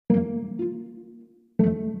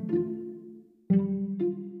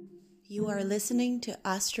are listening to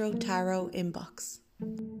Astro Tarot Inbox.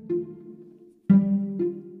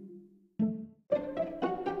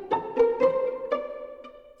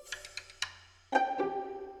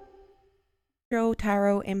 Astro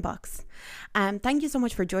Tarot Inbox. Thank you so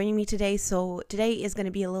much for joining me today. So today is going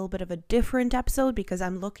to be a little bit of a different episode because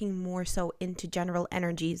I'm looking more so into general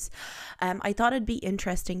energies. I thought it'd be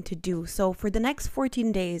interesting to do. So for the next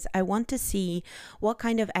 14 days, I want to see what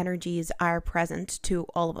kind of energies are present to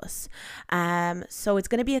all of us. So it's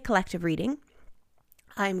going to be a collective reading.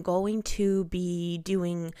 I'm going to be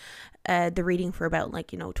doing the reading for about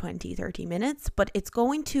 20-30 minutes, but it's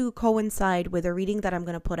going to coincide with a reading that I'm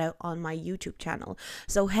going to put out on my YouTube channel.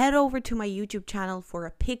 So head over to my YouTube channel for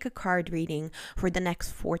a pick a card reading for the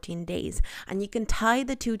next 14 days, and you can tie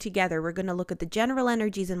the two together. We're going to look at the general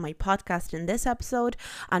energies in my podcast in this episode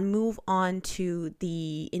and move on to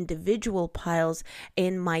the individual piles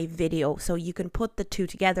in my video, so you can put the two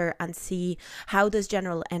together and see how this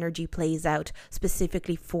general energy plays out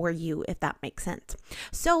specifically for you, if that makes sense.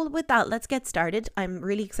 So with that, let's get started. I'm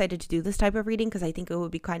really excited to do this type of reading because I think it would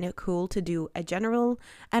be kind of cool to do a general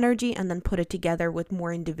energy and then put it together with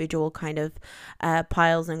more individual kind of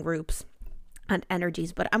piles and groups and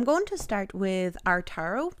energies. But I'm going to start with our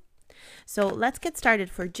tarot. So let's get started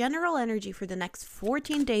for general energy for the next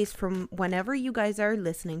 14 days from whenever you guys are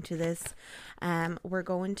listening to this. We're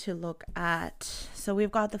going to look at, so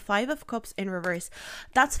we've got the 5 of Cups in reverse.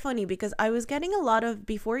 That's funny because I was getting a lot of,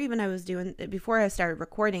 before I started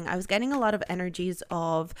recording, I was getting a lot of energies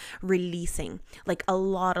of releasing, like a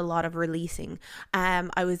lot of releasing.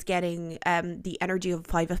 I was getting the energy of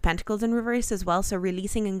 5 of Pentacles in reverse as well. So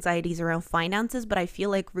releasing anxieties around finances, but I feel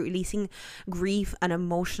like releasing grief and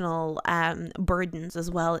emotional burdens as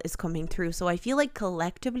well is coming through. So I feel like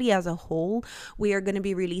collectively as a whole, we are going to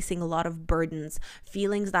be releasing a lot of burdens,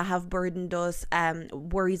 feelings that have burdened us,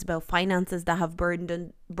 worries about finances that have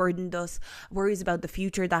burdened us, worries about the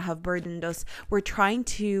future that have burdened us. We're trying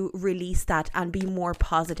to release that and be more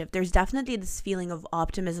positive. There's definitely this feeling of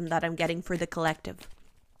optimism that I'm getting for the collective.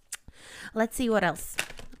 Let's see what else.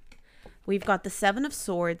 We've got the 7 of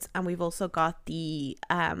Swords and we've also got the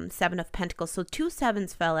 7 of Pentacles. So 2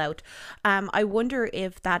 sevens fell out. I wonder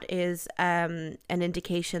if that is an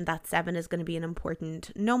indication that 7 is going to be an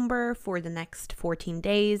important number for the next 14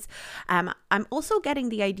 days. I'm also getting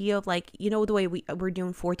the idea of the way we're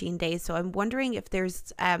doing 14 days. So I'm wondering if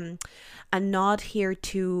there's a nod here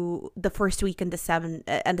to the first week and the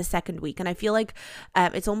second week. And I feel like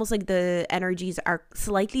it's almost like the energies are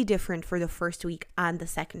slightly different for the first week and the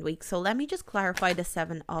second week. So let me just clarify the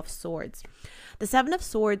 7 of Swords. The 7 of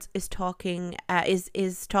Swords is talking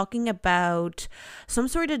talking about some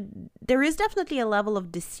sort of, there is definitely a level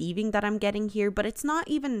of deceiving that I'm getting here, but it's not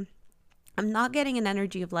even, I'm not getting an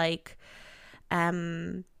energy of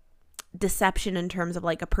deception in terms of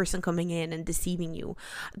a person coming in and deceiving you.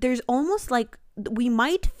 There's almost we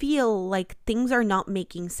might feel like things are not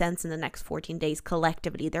making sense in the next 14 days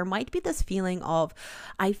collectively. There might be this feeling of,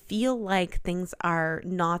 I feel like things are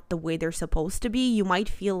not the way they're supposed to be. You might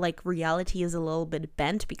feel like reality is a little bit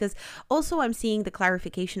bent, because also I'm seeing the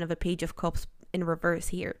clarification of a Page of Cups in reverse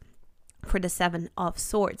here for the 7 of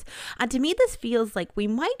Swords. And to me, this feels like we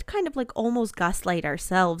might kind of almost gaslight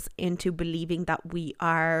ourselves into believing that we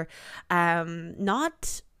are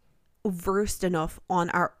not versed enough on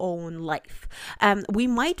our own life. We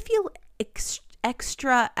might feel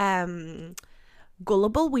extra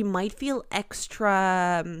gullible. We might feel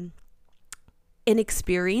extra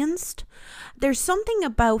inexperienced. There's something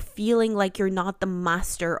about feeling like you're not the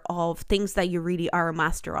master of things that you really are a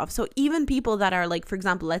master of. So even people that are for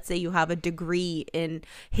example, let's say you have a degree in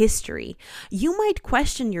history, you might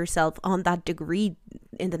question yourself on that degree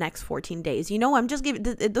in the next 14 days. I'm just giving,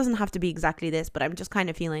 it doesn't have to be exactly this, but I'm just kind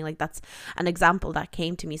of feeling like that's an example that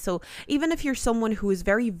came to me. So even if you're someone who is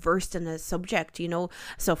very versed in a subject,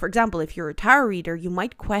 so for example, if you're a tarot reader, you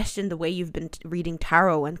might question the way you've been reading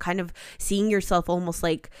tarot and kind of seeing yourself almost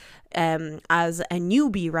as a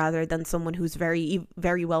newbie rather than someone who's very,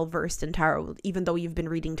 very well versed in tarot, even though you've been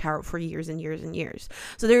reading tarot for years and years and years.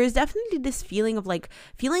 So there is definitely this feeling of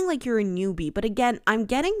feeling like you're a newbie. But again, I'm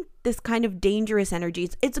getting this kind of dangerous energy.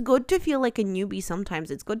 It's good to feel like a newbie sometimes.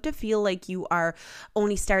 It's good to feel like you are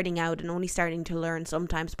only starting out and only starting to learn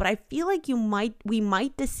sometimes. But I feel like we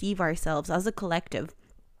might deceive ourselves as a collective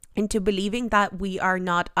into believing that we are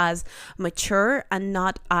not as mature and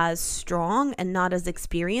not as strong and not as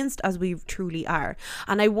experienced as we truly are.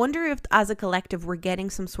 And I wonder if as a collective we're getting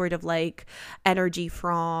some sort of energy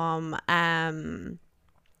from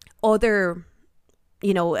other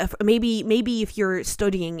you know, maybe if you're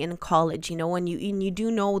studying in college, you know, and you do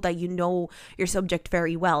know that you know your subject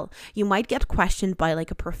very well, you might get questioned by like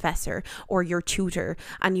a professor or your tutor,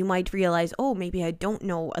 and you might realize, oh, maybe I don't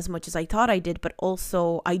know as much as I thought I did, but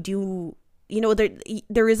also I do, you know,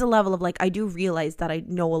 there is a level of like, I do realize that I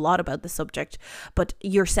know a lot about the subject, but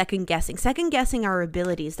you're second guessing our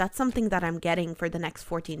abilities. That's something that I'm getting for the next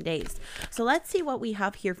 14 days. So let's see what we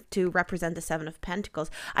have here to represent the Seven of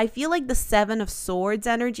Pentacles. I feel like the Seven of Swords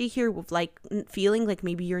energy here, with like feeling like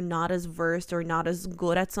maybe you're not as versed or not as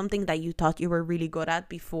good at something that you thought you were really good at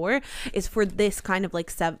before, is for this kind of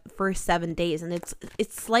like first 7 days, and it's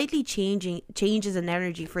slightly changes in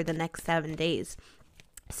energy for the next 7 days.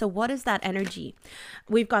 So what is that energy?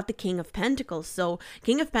 We've got the King of Pentacles. So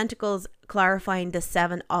King of Pentacles clarifying the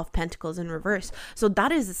Seven of Pentacles in reverse. So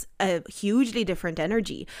that is a hugely different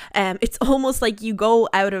energy. It's almost like you go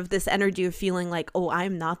out of this energy of feeling like, oh,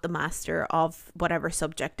 I'm not the master of whatever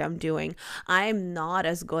subject I'm doing. I'm not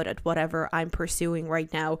as good at whatever I'm pursuing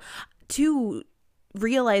right now, to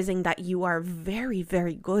realizing that you are very,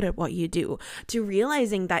 very good at what you do, to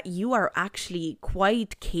realizing that you are actually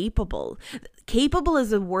quite capable. Capable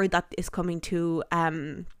is a word that is coming to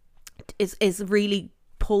is really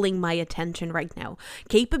pulling my attention right now.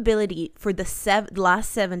 Capability for the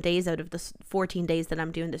last 7 days out of the 14 days that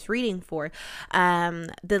I'm doing this reading for,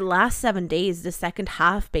 the last 7 days, the second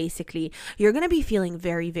half, basically, you're going to be feeling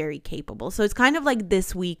very, very capable. So it's kind of like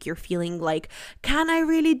this week you're feeling like, can I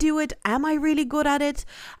really do it? Am I really good at it?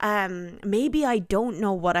 Maybe I don't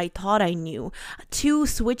know what I thought I knew. To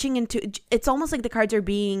switching into, it's almost like the cards are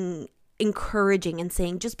being encouraging and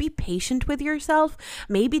saying, just be patient with yourself,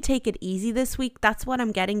 maybe take it easy this week. That's what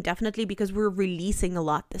I'm getting, definitely, because we're releasing a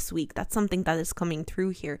lot this week. That's something that is coming through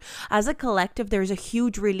here. As a collective, there's a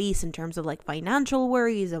huge release in terms of like financial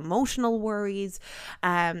worries, emotional worries,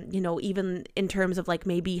 you know, even in terms of like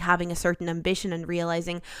maybe having a certain ambition and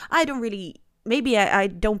realizing I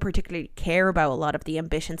don't particularly care about a lot of the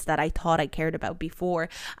ambitions that I thought I cared about before,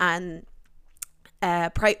 and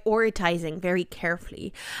prioritizing very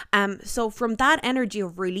carefully. So from that energy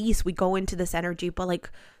of release, we go into this energy, but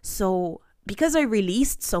like, so because I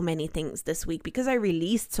released so many things this week, because I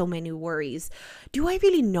released so many worries, do I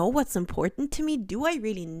really know what's important to me? Do I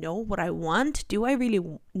really know what I want? Do I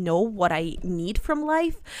really know what I need from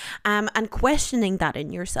life? And questioning that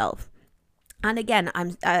in yourself. And again,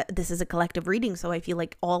 this is a collective reading, so I feel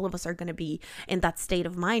like all of us are going to be in that state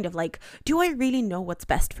of mind of like, do I really know what's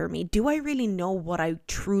best for me? Do I really know what I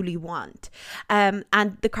truly want? And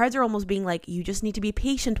the cards are almost being like, you just need to be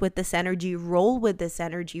patient with this energy, roll with this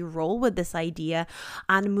energy, roll with this idea,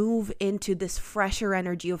 and move into this fresher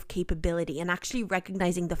energy of capability, and actually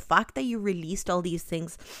recognizing the fact that you released all these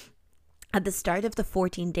things at the start of the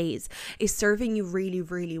 14 days is serving you really,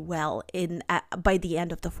 really well in by the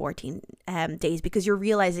end of the 14 days, because you're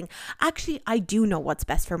realizing, actually, I do know what's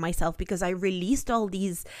best for myself, because I released all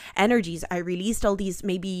these energies. I released all these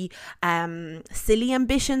maybe silly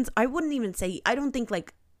ambitions. I wouldn't even say, I don't think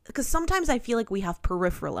like, because sometimes I feel like we have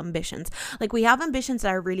peripheral ambitions. Like we have ambitions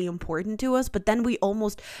that are really important to us, but then we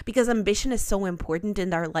almost, because ambition is so important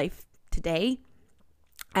in our life today,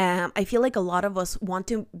 I feel like a lot of us want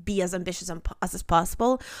to be as ambitious as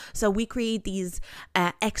possible, so we create these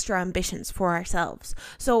extra ambitions for ourselves.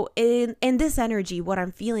 So in this energy, what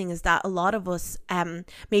I'm feeling is that a lot of us,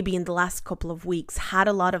 maybe in the last couple of weeks, had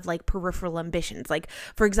a lot of like peripheral ambitions. Like,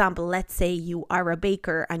 for example, let's say you are a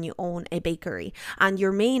baker and you own a bakery, and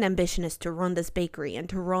your main ambition is to run this bakery and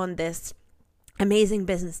to run this amazing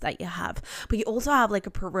business that you have, but you also have like a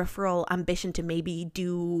peripheral ambition to maybe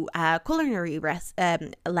do culinary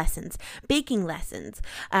lessons, baking lessons.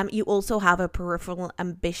 You also have a peripheral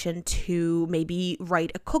ambition to maybe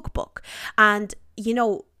write a cookbook, and you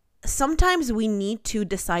know, sometimes we need to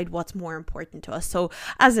decide what's more important to us. So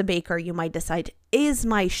as a baker, you might decide, is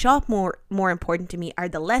my shop more important to me? Are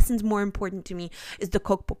the lessons more important to me? Is the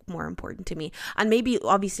cookbook more important to me? And maybe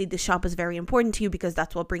obviously the shop is very important to you because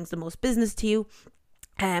that's what brings the most business to you.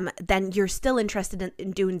 Then you're still interested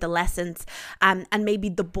in doing the lessons, and maybe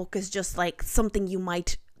the book is just like something you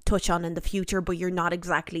might touch on in the future, but you're not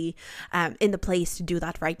exactly in the place to do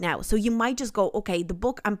that right now. So you might just go, okay, the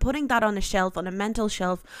book, I'm putting that on a shelf, on a mental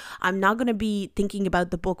shelf. I'm not going to be thinking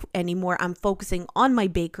about the book anymore. I'm focusing on my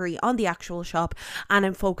bakery, on the actual shop, and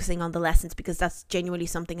I'm focusing on the lessons because that's genuinely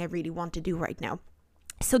something I really want to do right now.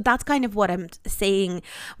 So that's kind of what I'm saying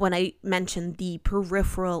when I mention the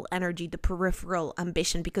peripheral energy, the peripheral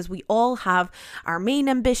ambition, because we all have our main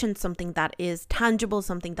ambition, something that is tangible,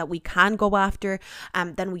 something that we can go after.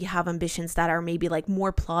 Then we have ambitions that are maybe like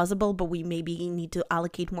more plausible, but we maybe need to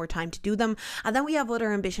allocate more time to do them. And then we have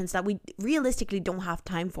other ambitions that we realistically don't have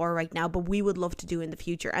time for right now, but we would love to do in the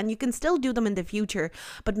future. And you can still do them in the future,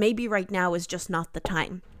 but maybe right now is just not the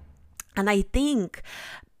time. And I think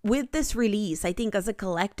with this release, I think as a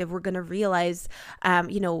collective, we're going to realize,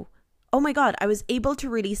 oh my God, I was able to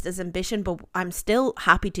release this ambition, but I'm still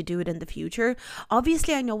happy to do it in the future.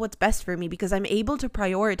 Obviously, I know what's best for me because I'm able to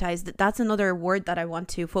prioritize. That's another word that I want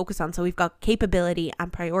to focus on. So we've got capability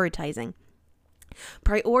and prioritizing.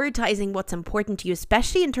 Prioritizing what's important to you,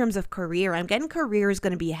 especially in terms of career. I'm getting career is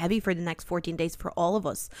going to be heavy for the next 14 days for all of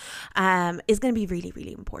us. Is going to be really,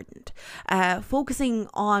 really important. Focusing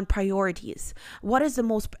on priorities. What is the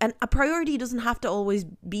most, and a priority doesn't have to always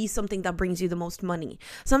be something that brings you the most money.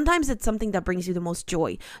 Sometimes it's something that brings you the most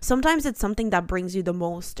joy. Sometimes it's something that brings you the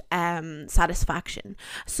most satisfaction.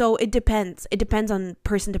 So it depends. It depends on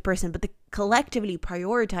person to person, but the collectively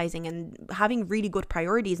prioritizing and having really good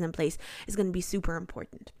priorities in place is going to be super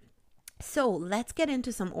important. So let's get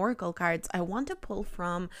into some oracle cards. I want to pull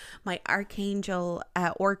from my Archangel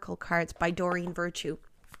oracle cards by Doreen Virtue.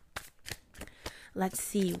 Let's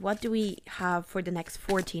see, what do we have for the next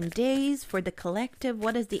 14 days for the collective?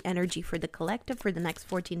 What is the energy for the collective for the next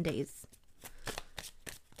 14 days?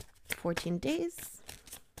 14 days.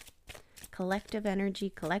 Collective energy,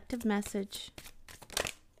 collective message.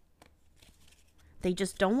 They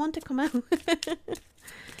just don't want to come out.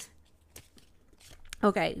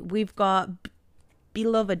 Okay, we've got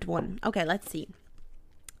beloved one. Okay, let's see.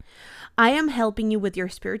 I am helping you with your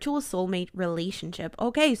spiritual soulmate relationship.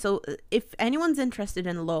 Okay, so if anyone's interested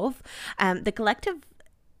in love, the collective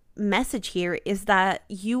message here is that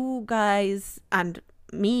you guys and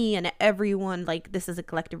me and everyone, like this is a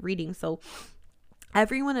collective reading, so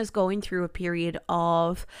everyone is going through a period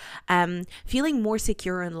of feeling more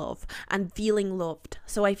secure in love and feeling loved.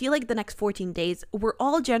 So I feel like the next 14 days, we're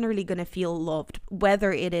all generally going to feel loved,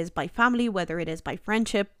 whether it is by family, whether it is by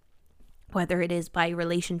friendship, whether it is by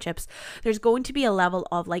relationships. There's going to be a level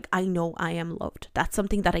of like, I know I am loved. That's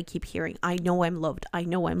something that I keep hearing. I know I'm loved. I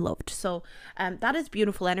know I'm loved. So that is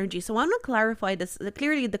beautiful energy. So I want to clarify this.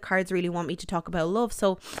 Clearly the cards really want me to talk about love.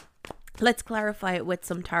 So let's clarify it with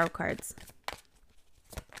some tarot cards.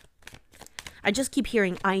 I just keep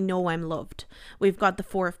hearing, I know I'm loved. We've got the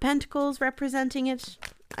Four of Pentacles representing it.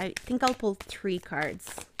 I think I'll pull 3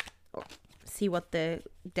 cards. See what the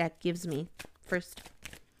deck gives me first.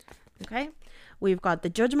 Okay. We've got the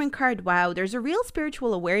Judgment card. Wow, there's a real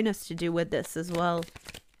spiritual awareness to do with this as well.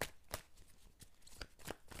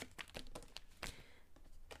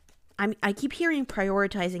 I keep hearing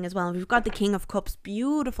prioritizing as well. And we've got the King of Cups,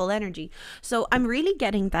 beautiful energy. So I'm really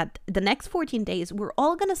getting that the next 14 days, we're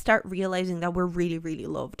all going to start realizing that we're really, really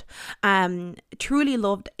loved. Truly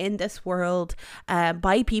loved in this world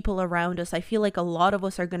by people around us. I feel like a lot of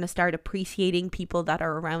us are going to start appreciating people that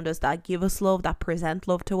are around us, that give us love, that present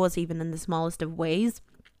love to us, even in the smallest of ways.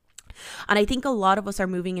 And I think a lot of us are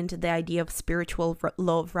moving into the idea of spiritual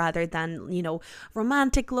love rather than,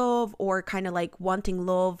 romantic love or kind of like wanting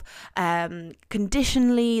love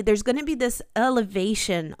conditionally. There's going to be this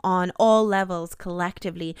elevation on all levels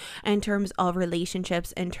collectively in terms of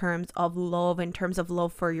relationships, in terms of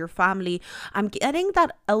love for your family. I'm getting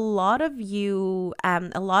that a lot of you,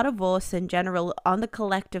 a lot of us in general on the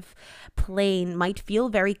collective plane might feel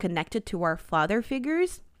very connected to our father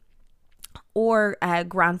figures or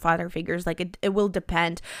grandfather figures. Like it will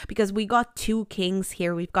depend, because we got 2 kings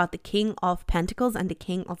here. We've got the King of Pentacles and the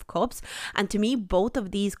King of Cups, and to me both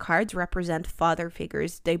of these cards represent father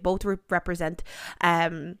figures. They both represent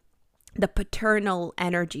the paternal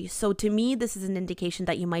energy. So to me, this is an indication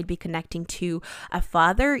that you might be connecting to a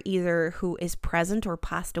father, either who is present or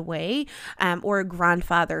passed away, or a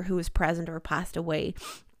grandfather who is present or passed away.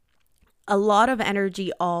 A lot of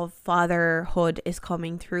energy of fatherhood is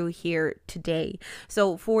coming through here today.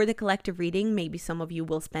 So for the collective reading, maybe some of you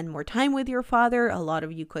will spend more time with your father. A lot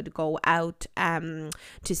of you could go out to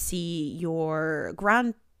see your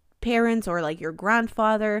grandparents or like your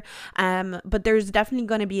grandfather, but there's definitely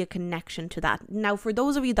going to be a connection to that. Now, for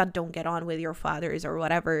those of you that don't get on with your fathers or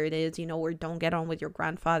whatever it is, or don't get on with your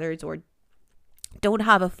grandfathers, or don't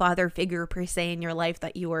have a father figure per se in your life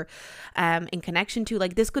that you are in connection to,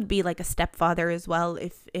 like this could be like a stepfather as well,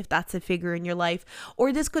 if that's a figure in your life,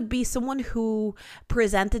 or this could be someone who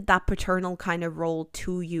presented that paternal kind of role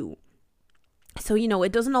to you. So, you know,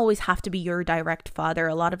 it doesn't always have to be your direct father.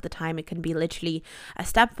 A lot of the time, it can be literally a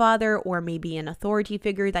stepfather or maybe an authority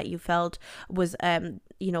figure that you felt was,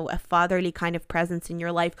 you know, a fatherly kind of presence in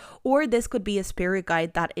your life. Or this could be a spirit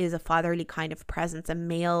guide that is a fatherly kind of presence, a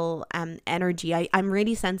male energy. I'm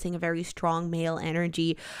really sensing a very strong male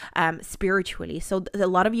energy spiritually. So a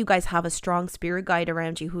lot of you guys have a strong spirit guide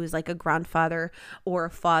around you who is like a grandfather or a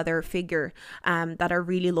father figure that are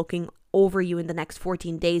really looking over you in the next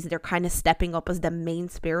 14 days. They're kind of stepping up as the main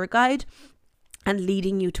spirit guide and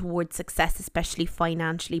leading you towards success, especially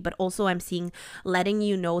financially. But also I'm seeing letting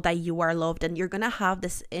you know that you are loved, and you're gonna have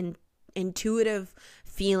this intuitive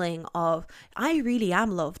feeling of, I really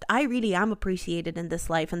am loved, I really am appreciated in this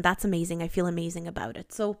life, and that's amazing. I feel amazing about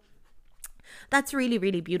it. So that's really,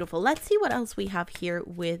 really beautiful. Let's see what else we have here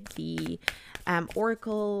with the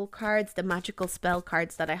oracle cards, the magical spell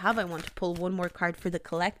cards that I have. I want to pull one more card for the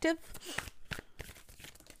collective.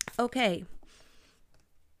 Okay.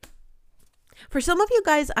 For some of you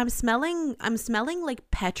guys, I'm smelling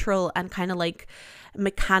like petrol and kind of like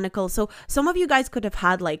mechanical. So some of you guys could have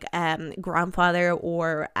had like grandfather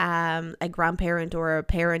or a grandparent or a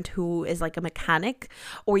parent who is like a mechanic,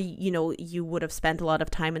 or you know, you would have spent a lot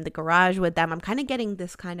of time in the garage with them. I'm kind of getting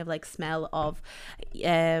this kind of like smell of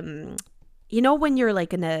you know, when you're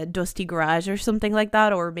like in a dusty garage or something like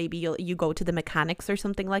that, or maybe you go to the mechanics or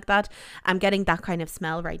something like that. I'm getting that kind of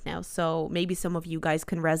smell right now. So maybe some of you guys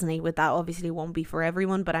can resonate with that. Obviously it won't be for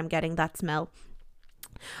everyone, but I'm getting that smell.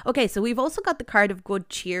 Okay, so we've also got the card of good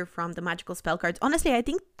cheer from the magical spell cards. Honestly, I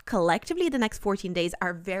think collectively the next 14 days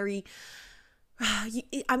are very...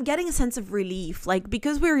 I'm getting a sense of relief, like,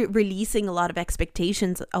 because we're releasing a lot of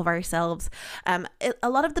expectations of ourselves. A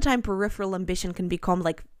lot of the time peripheral ambition can become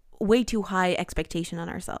like way too high expectation on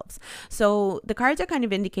ourselves. So the cards are kind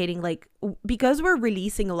of indicating like, because we're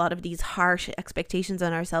releasing a lot of these harsh expectations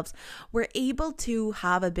on ourselves, we're able to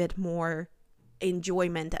have a bit more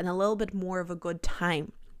enjoyment and a little bit more of a good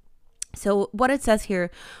time. So what it says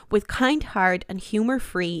here, with kind heart and humor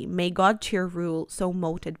free, may God cheer rule, so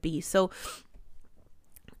mote it be. So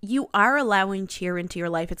you are allowing cheer into your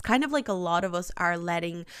life. It's kind of like a lot of us are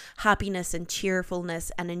letting happiness and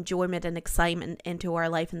cheerfulness and enjoyment and excitement into our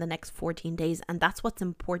life in the next 14 days. And that's what's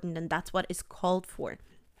important, and that's what is called for.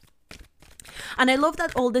 And I love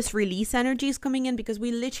that all this release energy is coming in, because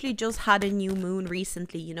we literally just had a new moon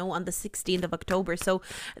recently, you know, on the 16th of October. So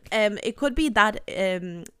it could be that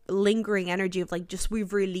lingering energy of like, just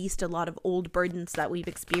we've released a lot of old burdens that we've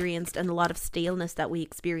experienced and a lot of staleness that we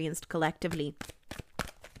experienced collectively.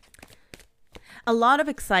 A lot of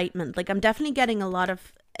excitement. Like, I'm definitely getting a lot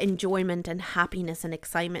of enjoyment and happiness and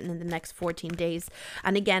excitement in the next 14 days.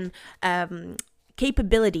 And again,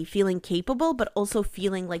 capability, feeling capable, but also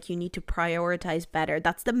feeling like you need to prioritize better.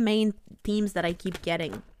 That's the main themes that I keep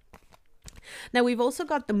getting. Now we've also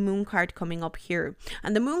got the moon card coming up here,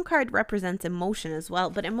 and the moon card represents emotion as well.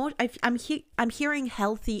 But I'm hearing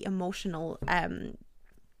healthy emotional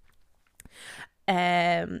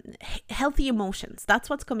healthy emotions. That's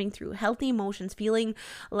what's coming through. Healthy emotions, feeling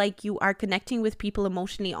like you are connecting with people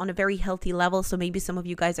emotionally on a very healthy level. So maybe some of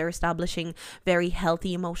you guys are establishing very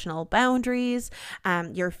healthy emotional boundaries.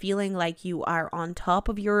 You're feeling like you are on top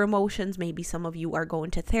of your emotions. Maybe some of you are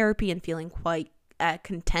going to therapy and feeling quite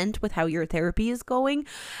content with how your therapy is going,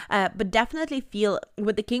 but definitely feel,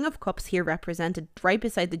 with the King of Cups here represented right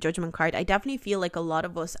beside the Judgment card, I definitely feel like a lot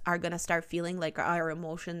of us are going to start feeling like our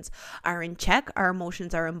emotions are in check, our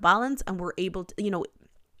emotions are in balance, and we're able to, you know,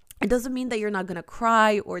 it doesn't mean that you're not going to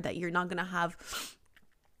cry or that you're not going to have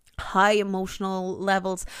high emotional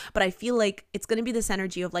levels, but I feel like it's going to be this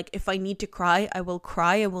energy of like, if I need to cry, I will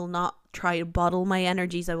cry. I will not try to bottle my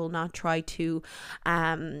energies. I will not try to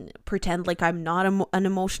pretend like I'm not an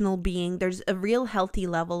emotional being. There's a real healthy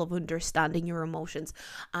level of understanding your emotions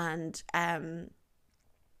and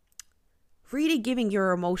really giving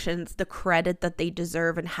your emotions the credit that they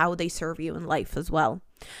deserve and how they serve you in life as well.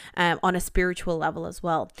 On a spiritual level as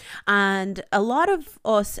well. And a lot of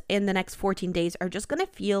us in the next 14 days are just going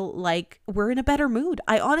to feel like we're in a better mood.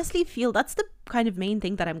 I honestly feel that's the kind of main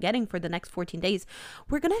thing that I'm getting for the next 14 days.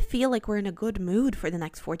 We're going to feel like we're in a good mood for the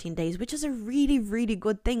next 14 days, which is a really, really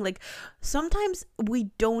good thing. Like, sometimes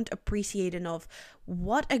we don't appreciate enough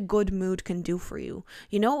what a good mood can do for you.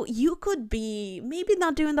 You know, you could be maybe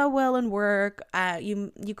not doing that well in work.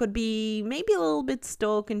 You could be maybe a little bit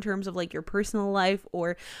stuck in terms of like your personal life,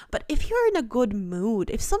 but if you're in a good mood,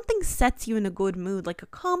 if something sets you in a good mood, like a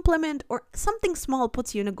compliment or something small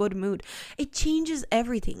puts you in a good mood, it changes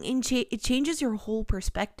everything. It changes your whole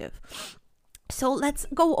perspective. So let's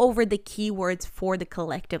go over the keywords for the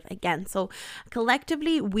collective again. So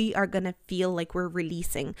collectively, we are going to feel like we're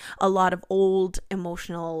releasing a lot of old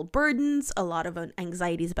emotional burdens, a lot of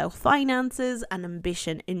anxieties about finances and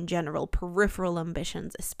ambition in general, peripheral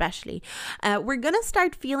ambitions especially. We're going to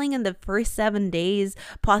start feeling in the first 7 days,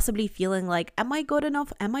 possibly feeling like, am I good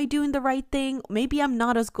enough? Am I doing the right thing? Maybe I'm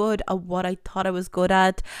not as good at what I thought I was good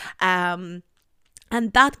at. And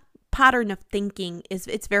that pattern of thinking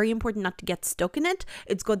it's very important not to get stuck in it.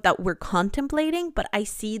 It's good that we're contemplating, but I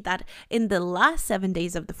see that in the last 7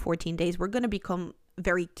 days of the 14 days, we're going to become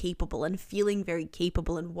very capable and feeling very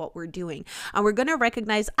capable in what we're doing. And we're going to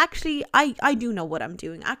recognize, actually, I do know what I'm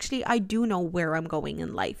doing. Actually, I do know where I'm going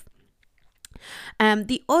in life.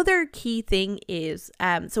 The other key thing is,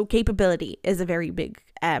 so capability is a very big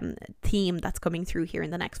theme that's coming through here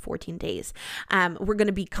in the next 14 days. We're going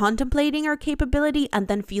to be contemplating our capability and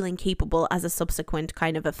then feeling capable as a subsequent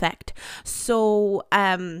kind of effect. So,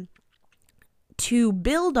 to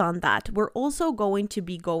build on that, we're also going to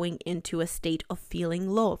be going into a state of feeling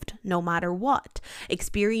loved no matter what,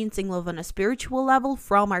 experiencing love on a spiritual level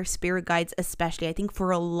from our spirit guides, especially. I think for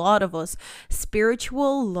a lot of us,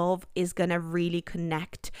 spiritual love is going to really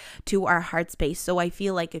connect to our heart space. So I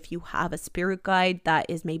feel like if you have a spirit guide that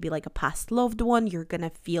is maybe like a past loved one, you're going to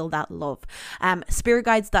feel that love. Spirit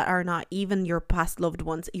guides that are not even your past loved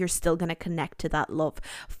ones, you're still going to connect to that love.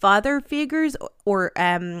 Father figures or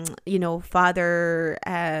father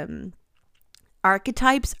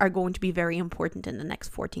archetypes are going to be very important in the next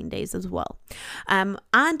 14 days as well.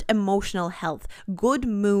 And emotional health, good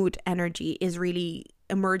mood energy is really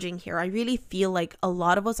emerging here. I really feel like a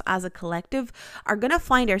lot of us as a collective are going to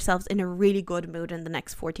find ourselves in a really good mood in the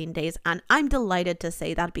next 14 days. And I'm delighted to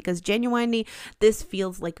say that, because genuinely this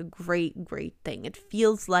feels like a great thing. It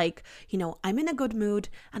feels like, I'm in a good mood,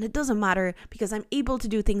 and it doesn't matter because I'm able to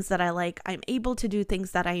do things that I like. I'm able to do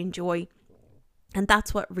things that I enjoy. And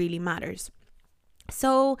that's what really matters.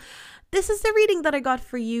 So this is the reading that I got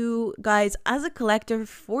for you guys as a collective,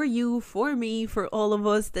 for you, for me, for all of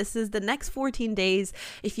us. This is the next 14 days.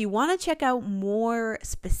 If you want to check out more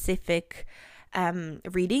specific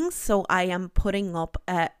readings, so I am putting up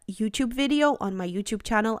a YouTube video on my YouTube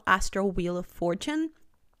channel, Astro Wheel of Fortune.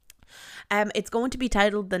 It's going to be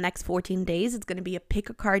titled The Next 14 Days. It's going to be a pick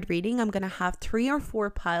a card reading. I'm going to have 3 or 4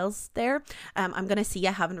 piles there. I'm going to see,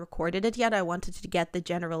 I haven't recorded it yet. I wanted to get the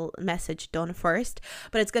general message done first,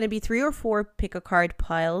 but it's going to be 3 or 4 pick a card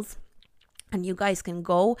piles, and you guys can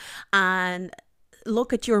go and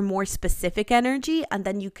look at your more specific energy, and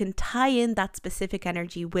then you can tie in that specific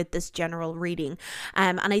energy with this general reading.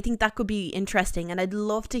 And I think that could be interesting, and I'd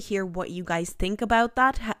love to hear what you guys think about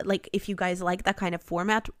that. Like, if you guys like that kind of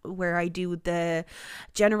format where I do the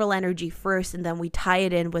general energy first and then we tie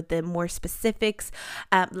it in with the more specifics.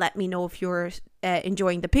 Let me know if you're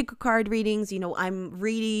enjoying the pick a card readings. I'm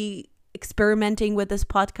really experimenting with this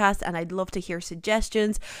podcast, and I'd love to hear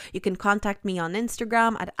suggestions. You can contact me on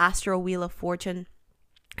Instagram at Astro Wheel of Fortune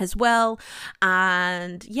as well.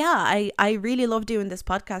 And yeah, I really love doing this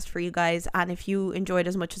podcast for you guys, and if you enjoyed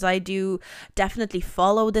as much as I do, definitely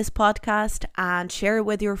follow this podcast and share it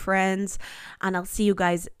with your friends, and I'll see you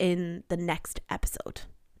guys in the next episode.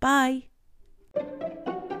 Bye.